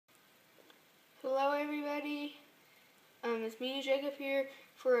everybody. It's me and Jacob here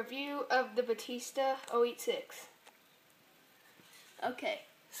for a review of the Batista 086. Okay,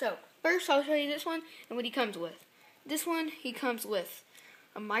 so first I'll show you this one and what he comes with. This one, he comes with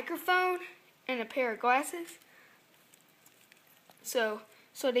a microphone and a pair of glasses. So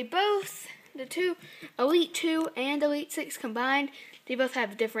they both, the two, Elite 2 and Elite 6 combined, they both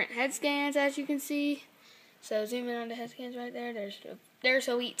have different head scans, as you can see. So zoom in on the head scans right there. There's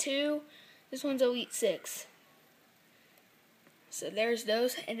Elite 2. This one's Elite 6. So there's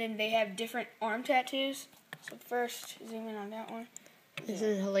those, and then they have different arm tattoos. So first, zoom in on that one. This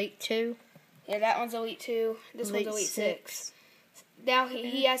is Elite 2. Yeah, that one's Elite 2. This one's Elite 6. Now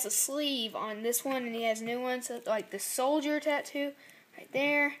he has a sleeve on this one, and he has new ones. So like the soldier tattoo right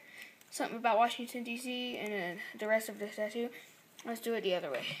there. Something about Washington, D.C., and then the rest of the tattoo. Let's do it the other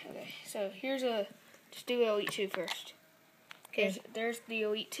way. Okay, so just do Elite 2 first. Okay, so there's the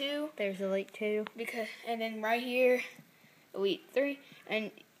Elite 2. There's Elite 2. And then right here, Elite 3.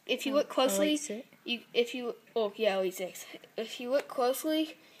 And if you look closely, Elite 6. Elite 6. If you look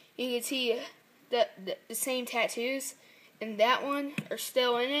closely, you can see the same tattoos, and that one are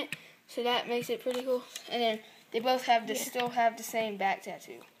still in it, so that makes it pretty cool. And then they both still have the same back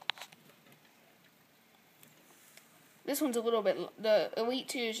tattoo. This one's a little bit, the Elite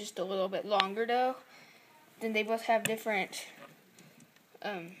 2 is just a little bit longer though. Then they both have different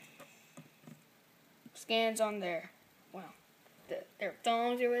scans on their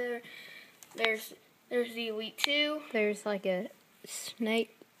thumbs or whatever. There's the Elite 2. There's like a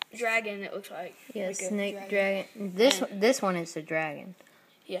snake dragon, it looks like. Yeah, like snake dragon. This one is the dragon.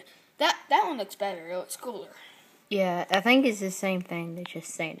 Yeah, that one looks better. It looks cooler. Yeah, I think it's the same thing. They just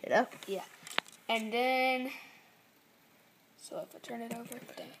sanded it up. Yeah, and then so if I turn it over,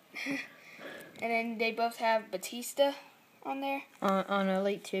 and then they both have Batista on there. On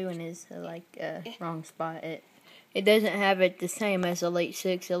Elite 2 and is wrong spot. It doesn't have it the same as Elite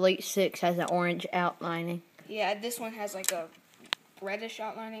 6. Elite 6 has an orange outlining. Yeah, this one has like a reddish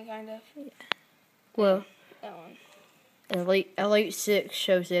outlining kind of. Yeah. Well, that one. Elite 6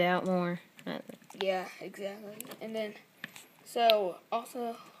 shows it out more. Yeah, exactly. And then, so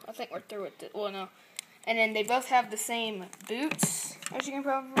also, I think we're through with it. Well, no. And then they both have the same boots, as you can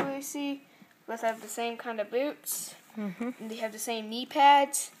probably see. Both have the same kind of boots. Mm-hmm. And they have the same knee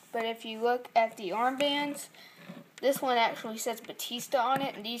pads. But if you look at the armbands, this one actually says Batista on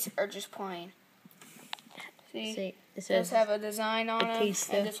it, and these are just plain. See it does have a design on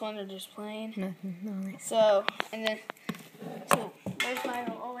Batista. them, and this one are just plain. Nothing on it. So there's my,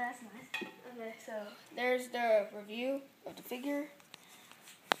 oh, that's nice. Okay, so there's the review of the figure.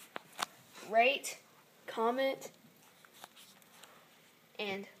 Rate, comment,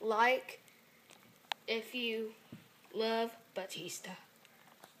 and like if you love Batista.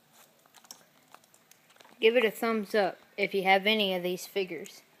 Give it a thumbs up if you have any of these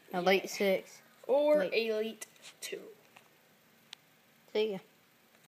figures. Elite 6. Or Elite 2. See ya.